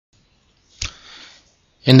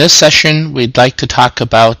In this session, we'd like to talk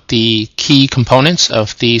about the key components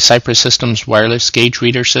of the Cypress Systems wireless gauge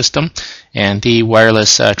reader system and the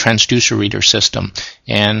wireless transducer reader system,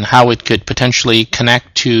 and how it could potentially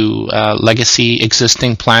connect to legacy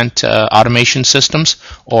existing plant automation systems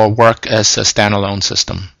or work as a standalone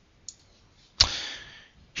system.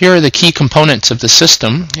 Here are the key components of the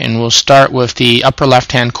system, and we'll start with the upper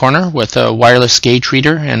left-hand corner with a wireless gauge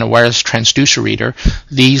reader and a wireless transducer reader.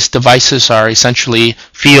 These devices are essentially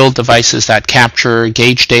field devices that capture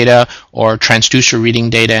gauge data or transducer reading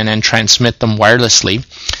data and then transmit them wirelessly.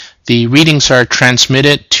 The readings are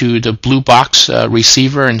transmitted to the blue box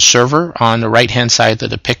receiver and server on the right-hand side of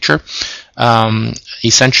the picture.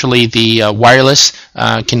 Essentially, the wireless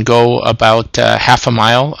can go about half a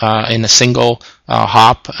mile in a single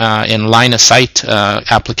hop in line-of-sight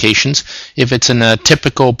applications. If it's in a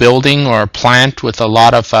typical building or plant with a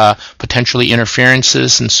lot of potentially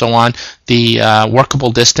interferences and so on, the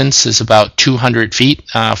workable distance is about 200 feet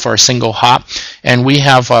for a single hop. And we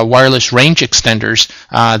have wireless range extenders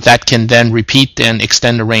that can then repeat and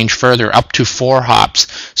extend the range further up to 4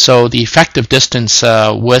 hops. So the effective distance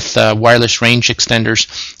with wireless range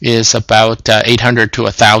extenders is about 800 to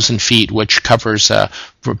 1,000 feet, which covers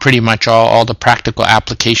pretty much all the practical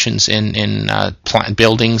applications in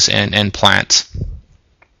buildings and plants.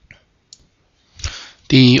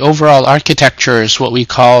 The overall architecture is what we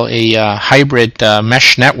call a hybrid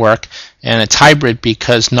mesh network, and it's hybrid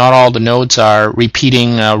because not all the nodes are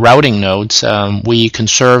repeating routing nodes. We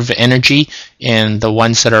conserve energy in the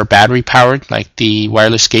ones that are battery powered, like the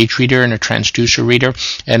wireless gauge reader and a transducer reader,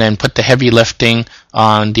 and then put the heavy lifting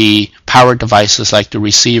on the power devices like the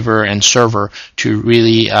receiver and server to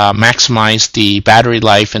really maximize the battery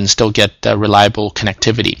life and still get reliable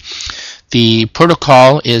connectivity. The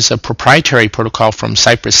protocol is a proprietary protocol from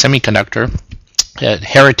Cypress Semiconductor.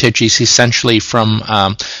 Heritage is essentially from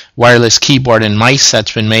wireless keyboard and mice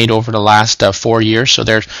that's been made over the last 4 years. So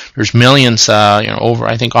there's millions, over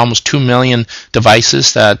I think almost 2 million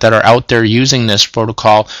devices that are out there using this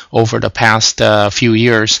protocol over the past few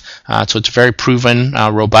years. So it's a very proven,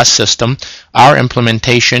 robust system. Our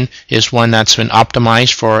implementation is one that's been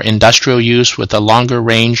optimized for industrial use with a longer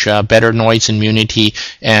range, better noise immunity,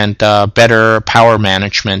 and better power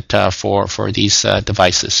management for these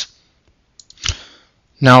devices.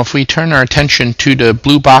 Now, if we turn our attention to the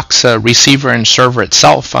blue box receiver and server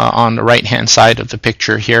itself on the right-hand side of the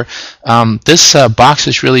picture here, this box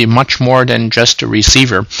is really much more than just a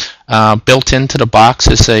receiver. Built into the box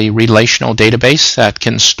is a relational database that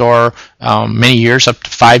can store many years, up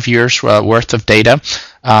to 5 years worth of data.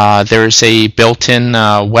 There's a built-in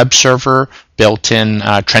web server, built-in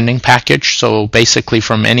trending package. So basically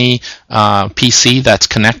from any PC that's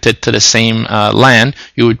connected to the same LAN,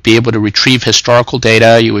 you would be able to retrieve historical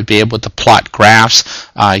data, you would be able to plot graphs,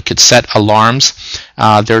 you could set alarms.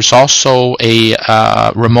 There's also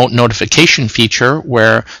a remote notification feature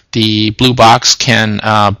where the blue box can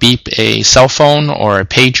beep a cell phone or a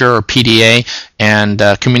pager or PDA, and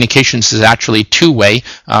communications is actually two-way.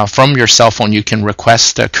 From your cell phone you can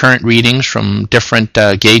request current readings from different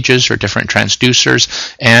gauges or different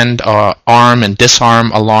transducers, and arm and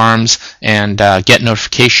disarm alarms, and get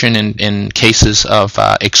notification in cases of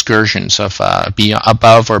excursions of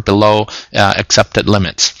above or below accepted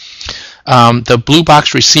limits. The blue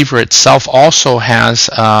box receiver itself also has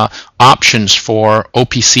options for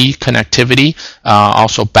OPC connectivity,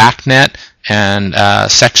 also BACnet and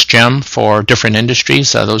SexGem for different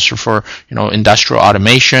industries. Those are for industrial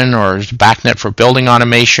automation, or BACnet for building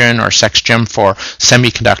automation, or SexGem for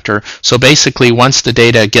semiconductor. So basically, once the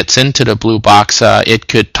data gets into the blue box, it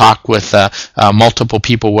could talk with multiple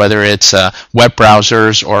people, whether it's web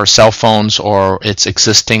browsers or cell phones or its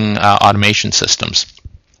existing automation systems.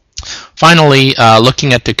 Finally,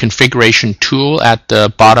 looking at the configuration tool at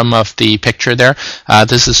the bottom of the picture there,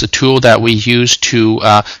 this is a tool that we use to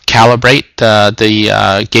calibrate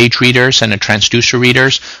the gauge readers and the transducer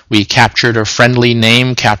readers. We captured a friendly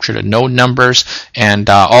name, captured the node numbers, and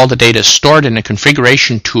all the data is stored in the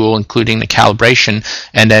configuration tool, including the calibration.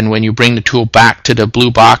 And then when you bring the tool back to the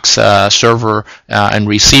blue box server and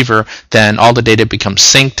receiver, then all the data becomes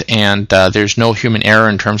synced, and there's no human error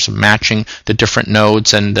in terms of matching the different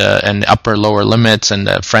nodes and the upper lower limits and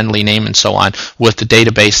the friendly name and so on with the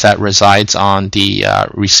database that resides on the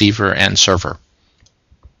receiver and server.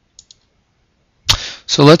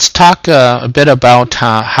 So let's talk a bit about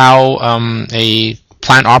how a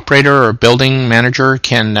plant operator or building manager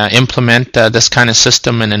can implement this kind of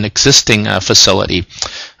system in an existing facility.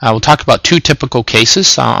 We'll talk about two typical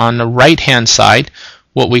cases. On the right hand side,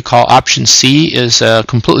 What we call option C is a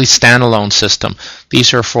completely standalone system.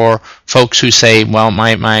 These are for folks who say, well,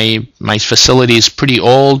 my facility is pretty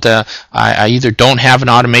old. I either don't have an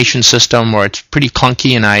automation system or it's pretty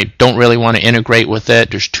clunky and I don't really want to integrate with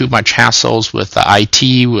it. There's too much hassles with the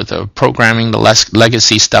IT, with the programming, the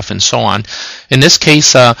legacy stuff, and so on. In this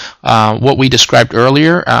case, what we described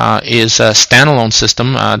earlier is a standalone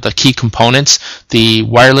system. The key components, the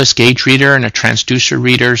wireless gauge reader and a transducer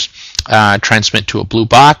readers, transmit to a blue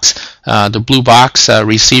box. The blue box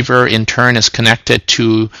receiver in turn is connected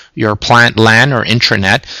to your plant LAN or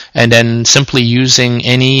intranet, and then simply using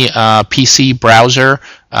any PC browser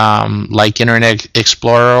like Internet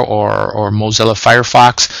Explorer or Mozilla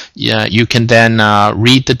Firefox, you can then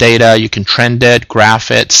read the data, you can trend it, graph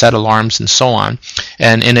it, set alarms, and so on.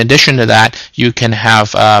 And in addition to that, you can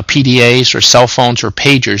have PDAs or cell phones or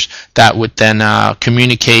pagers that would then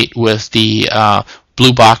communicate with the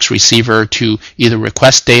blue box receiver to either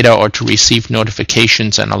request data or to receive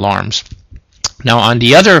notifications and alarms. Now on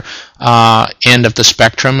the other end of the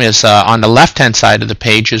spectrum is on the left-hand side of the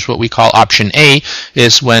page is what we call option A,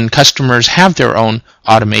 is when customers have their own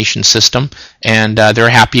automation system and they're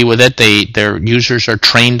happy with it. Their users are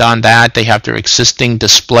trained on that. They have their existing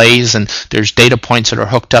displays and there's data points that are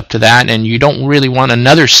hooked up to that, and you don't really want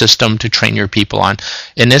another system to train your people on.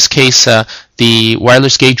 In this case, the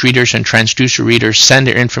wireless gauge readers and transducer readers send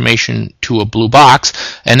their information to a blue box,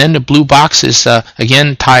 and then the blue box is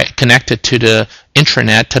again connected to the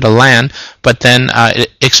intranet, to the LAN, but then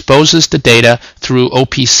it exposes the data through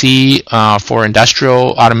OPC for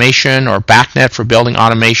industrial automation, or BACnet for building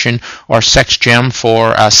automation, or SexGem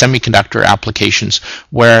for semiconductor applications,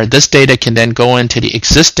 where this data can then go into the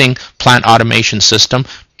existing plant automation system.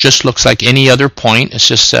 Just looks like any other point. It's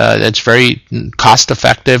just it's very cost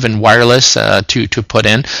effective and wireless to put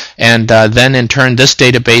in, and then in turn this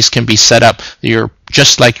database can be set up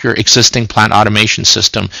just like your existing plant automation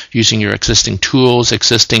system, using your existing tools,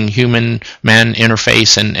 existing human-man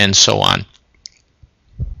interface, and so on.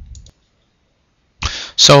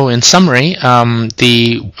 So in summary,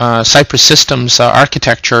 the Cypress Systems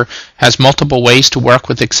architecture has multiple ways to work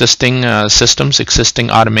with existing systems, existing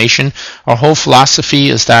automation. Our whole philosophy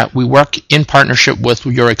is that we work in partnership with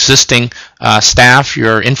your existing staff,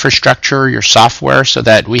 your infrastructure, your software, so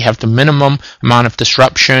that we have the minimum amount of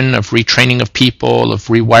disruption, of retraining of people, of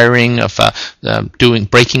rewiring, of doing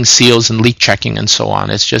breaking seals and leak checking, and so on.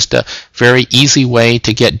 It's just a very easy way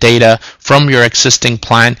to get data from your existing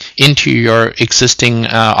plant into your existing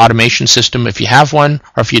automation system if you have one,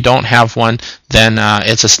 or if you don't have one, then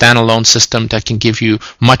it's a standalone system that can give you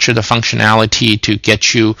much of the functionality to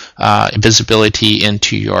get you visibility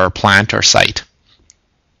into your plant or site.